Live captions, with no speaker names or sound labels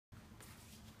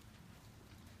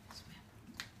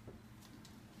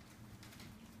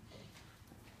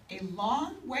A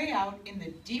long way out in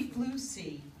the deep blue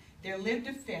sea, there lived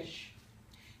a fish.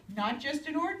 Not just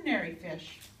an ordinary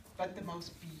fish, but the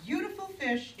most beautiful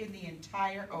fish in the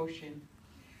entire ocean.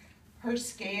 Her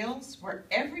scales were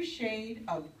every shade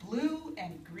of blue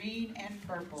and green and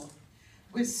purple,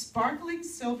 with sparkling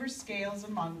silver scales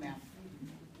among them.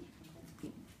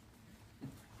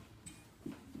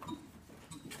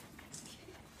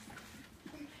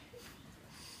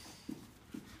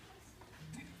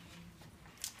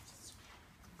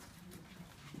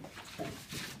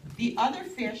 The other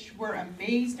fish were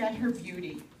amazed at her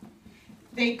beauty.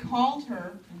 They called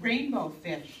her Rainbow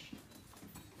Fish.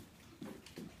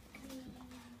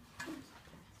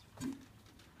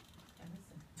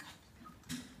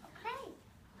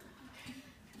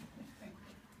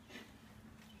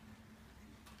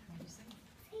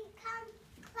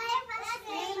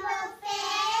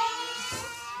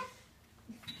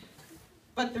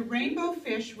 But the rainbow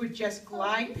fish would just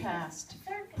glide past,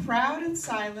 proud and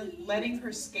silent, letting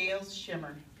her scales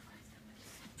shimmer.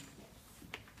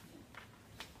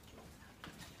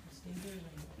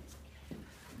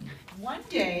 One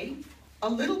day, a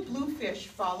little blue fish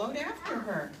followed after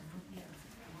her.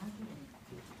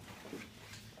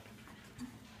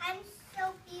 I'm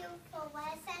so beautiful.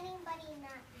 Why is anybody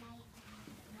not like?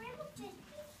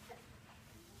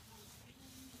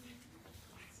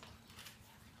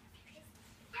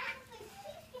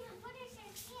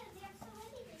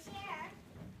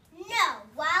 No,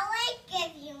 while I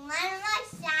give you one of my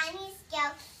shiny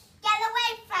scales, get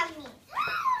away from me.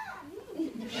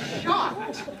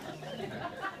 Shocked,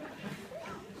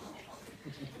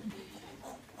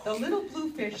 the little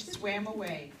blue fish swam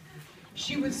away.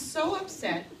 She was so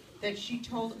upset that she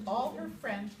told all her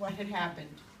friends what had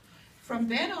happened. From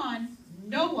then on,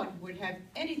 no one would have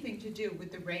anything to do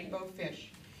with the rainbow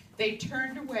fish. They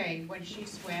turned away when she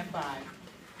swam by.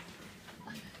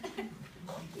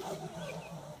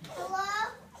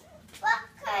 Hello? What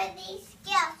are these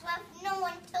scales with no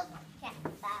one to look at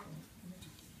them?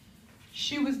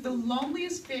 She was the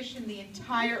loneliest fish in the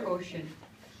entire ocean.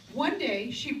 One day,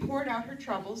 she poured out her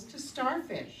troubles to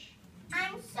Starfish.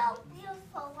 I'm so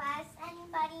beautiful. Why